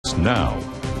Now,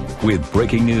 with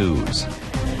breaking news.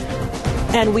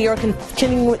 And we are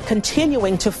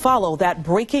continuing to follow that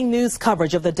breaking news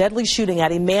coverage of the deadly shooting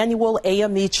at Emanuel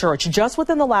AME Church. Just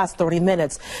within the last 30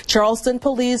 minutes, Charleston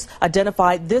police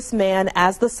identified this man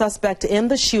as the suspect in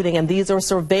the shooting, and these are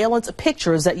surveillance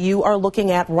pictures that you are looking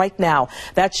at right now.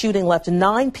 That shooting left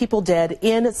 9 people dead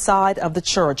inside of the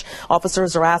church.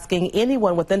 Officers are asking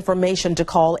anyone with information to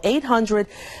call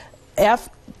 800-F.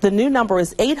 The new number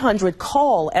is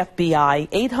 800-CALL-FBI,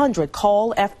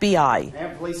 800-CALL-FBI.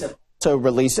 And police have also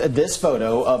released this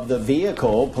photo of the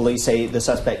vehicle police say the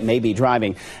suspect may be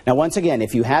driving. Now, once again,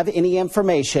 if you have any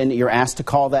information, you're asked to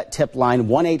call that tip line,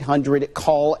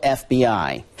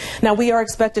 1-800-CALL-FBI. Now, we are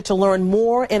expected to learn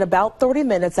more in about 30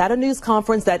 minutes at a news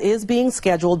conference that is being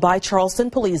scheduled by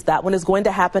Charleston Police. That one is going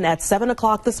to happen at 7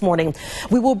 o'clock this morning.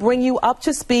 We will bring you up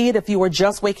to speed if you were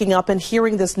just waking up and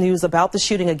hearing this news about the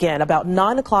shooting again. About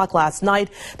 9 o'clock last night,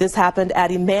 this happened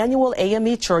at Emanuel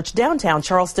AME Church, downtown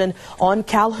Charleston on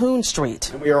Calhoun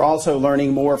Street. We are also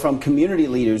learning more from community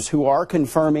leaders who are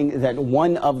confirming that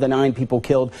one of the 9 people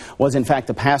killed was in fact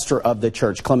the pastor of the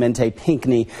church, Clemente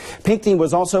Pinckney. Pinckney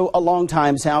was also a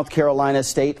longtime South Carolina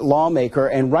state lawmaker,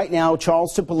 and right now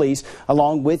Charleston police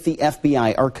along with the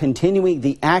FBI are continuing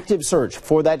the active search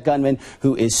for that gunman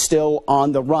who is still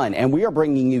on the run. And we are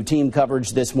bringing you team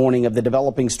coverage this morning of the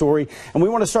developing story, and we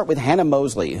want to start with Hannah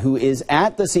Mosley, who is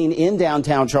at the scene in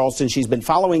downtown Charleston. She's been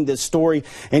following this story,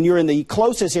 and you're in the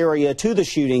closest area to the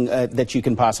shooting that you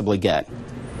can possibly get.